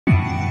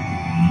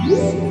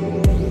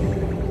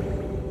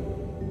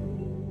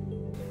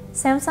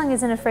Samsung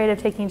isn't afraid of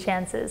taking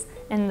chances,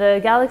 and the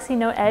Galaxy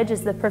Note Edge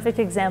is the perfect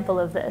example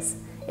of this.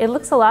 It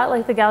looks a lot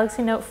like the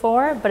Galaxy Note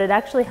 4, but it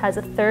actually has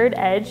a third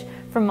edge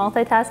for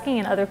multitasking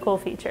and other cool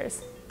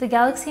features. The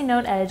Galaxy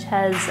Note Edge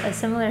has a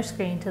similar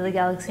screen to the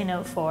Galaxy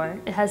Note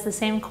 4. It has the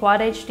same Quad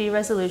HD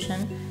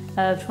resolution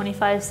of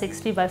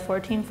 2560 by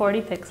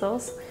 1440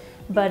 pixels,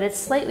 but it's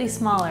slightly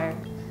smaller.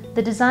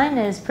 The design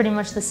is pretty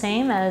much the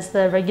same as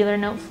the regular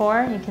Note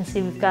 4. You can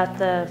see we've got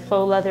the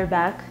faux leather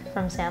back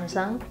from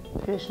Samsung,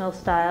 traditional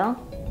style.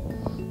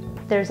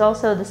 There's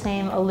also the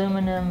same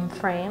aluminum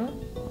frame,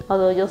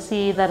 although you'll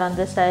see that on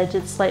this edge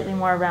it's slightly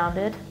more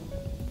rounded.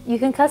 You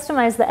can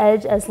customize the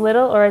edge as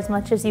little or as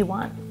much as you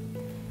want.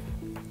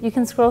 You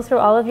can scroll through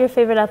all of your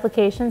favorite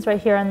applications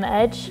right here on the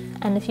edge,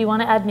 and if you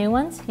want to add new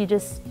ones, you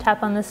just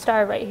tap on this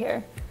star right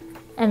here.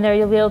 And there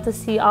you'll be able to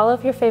see all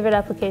of your favorite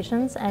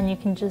applications, and you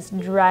can just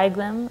drag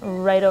them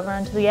right over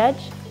onto the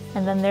edge,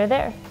 and then they're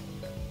there.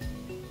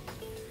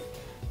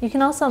 You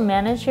can also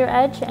manage your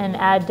edge and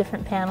add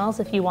different panels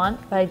if you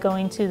want by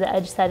going to the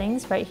edge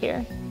settings right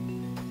here.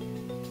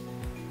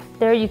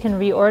 There you can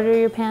reorder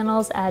your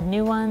panels, add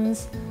new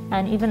ones,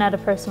 and even add a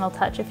personal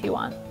touch if you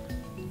want.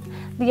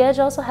 The Edge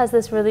also has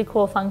this really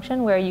cool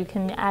function where you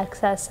can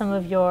access some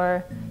of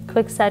your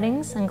quick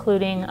settings,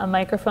 including a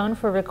microphone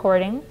for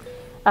recording,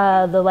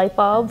 the light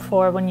bulb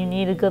for when you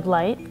need a good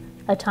light,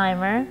 a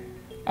timer,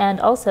 and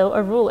also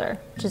a ruler,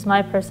 which is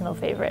my personal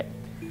favorite.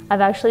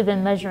 I've actually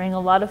been measuring a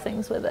lot of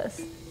things with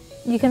this.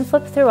 You can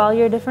flip through all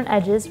your different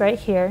edges right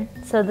here.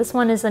 So this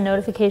one is a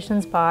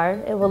notifications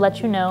bar. It will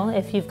let you know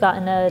if you've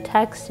gotten a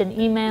text, an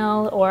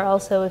email, or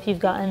also if you've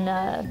gotten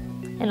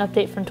an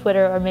update from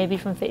Twitter or maybe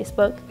from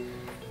Facebook.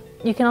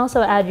 You can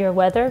also add your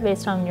weather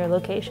based on your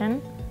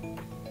location.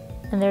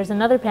 And there's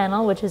another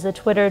panel, which is a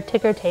Twitter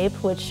ticker tape,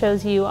 which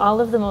shows you all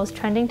of the most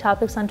trending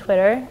topics on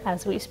Twitter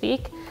as we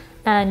speak.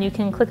 And you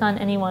can click on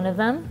any one of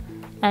them,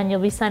 and you'll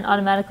be sent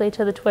automatically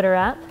to the Twitter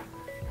app.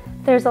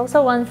 There's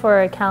also one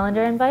for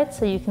calendar invites,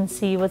 so you can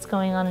see what's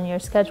going on in your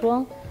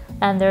schedule.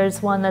 And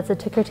there's one that's a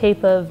ticker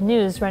tape of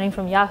news running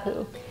from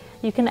Yahoo.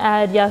 You can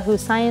add Yahoo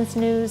Science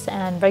News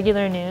and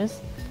regular news,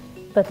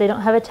 but they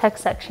don't have a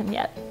text section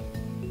yet,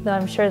 though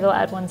I'm sure they'll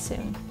add one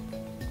soon.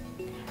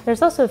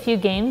 There's also a few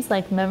games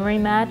like Memory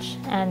Match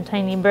and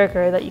Tiny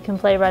Burger that you can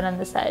play right on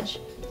this edge.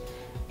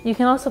 You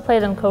can also play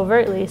them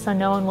covertly, so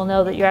no one will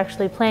know that you're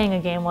actually playing a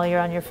game while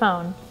you're on your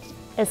phone,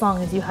 as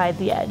long as you hide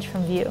the edge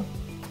from view.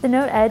 The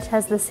Note Edge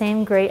has the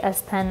same great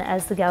S Pen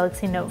as the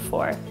Galaxy Note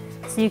 4,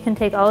 so you can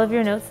take all of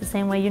your notes the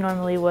same way you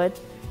normally would,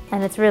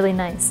 and it's really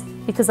nice,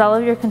 because all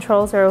of your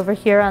controls are over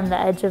here on the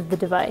edge of the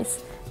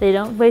device. They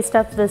don't waste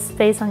up the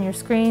space on your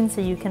screen,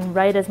 so you can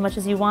write as much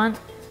as you want,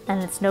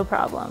 and it's no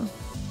problem.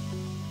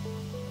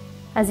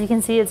 As you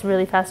can see, it's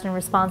really fast and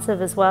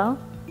responsive as well.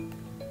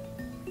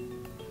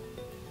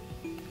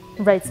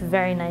 Writes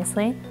very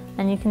nicely,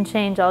 and you can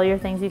change all your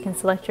things. You can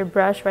select your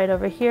brush right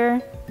over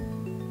here,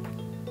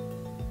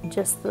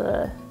 just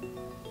the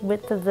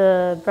width of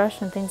the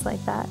brush and things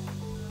like that.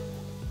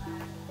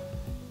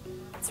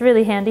 It's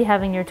really handy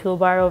having your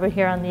toolbar over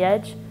here on the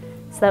edge,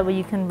 so that way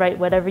you can write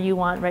whatever you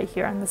want right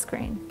here on the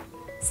screen.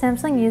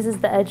 Samsung uses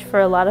the Edge for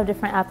a lot of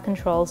different app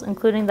controls,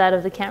 including that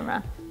of the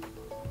camera.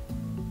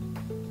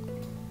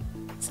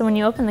 So when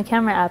you open the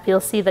camera app, you'll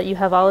see that you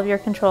have all of your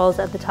controls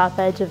at the top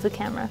edge of the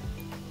camera.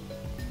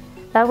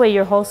 That way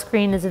your whole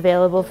screen is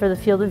available for the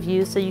field of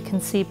view, so you can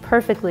see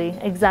perfectly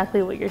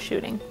exactly what you're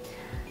shooting.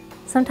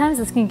 Sometimes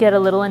this can get a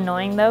little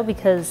annoying though,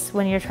 because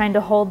when you're trying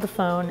to hold the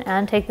phone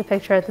and take the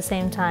picture at the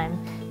same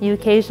time, you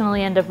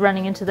occasionally end up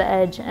running into the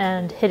edge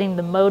and hitting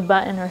the mode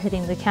button or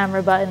hitting the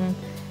camera button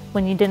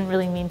when you didn't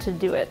really mean to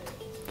do it.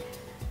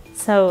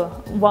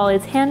 So while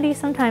it's handy,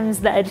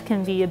 sometimes the edge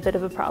can be a bit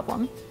of a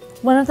problem.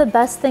 One of the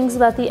best things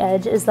about the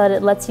Edge is that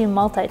it lets you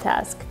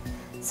multitask.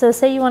 So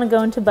say you want to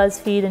go into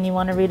BuzzFeed and you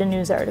want to read a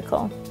news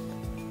article.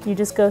 You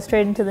just go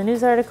straight into the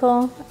news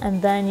article,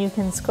 and then you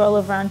can scroll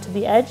over onto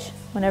the Edge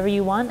whenever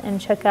you want and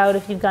check out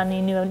if you've got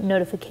any new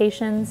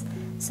notifications.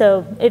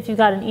 So if you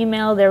got an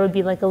email, there would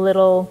be like a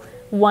little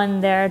one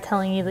there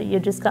telling you that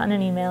you've just gotten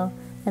an email,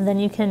 and then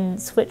you can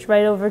switch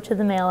right over to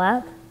the Mail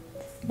app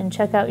and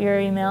check out your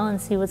email and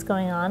see what's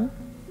going on,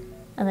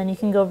 and then you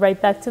can go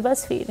right back to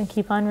BuzzFeed and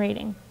keep on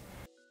reading.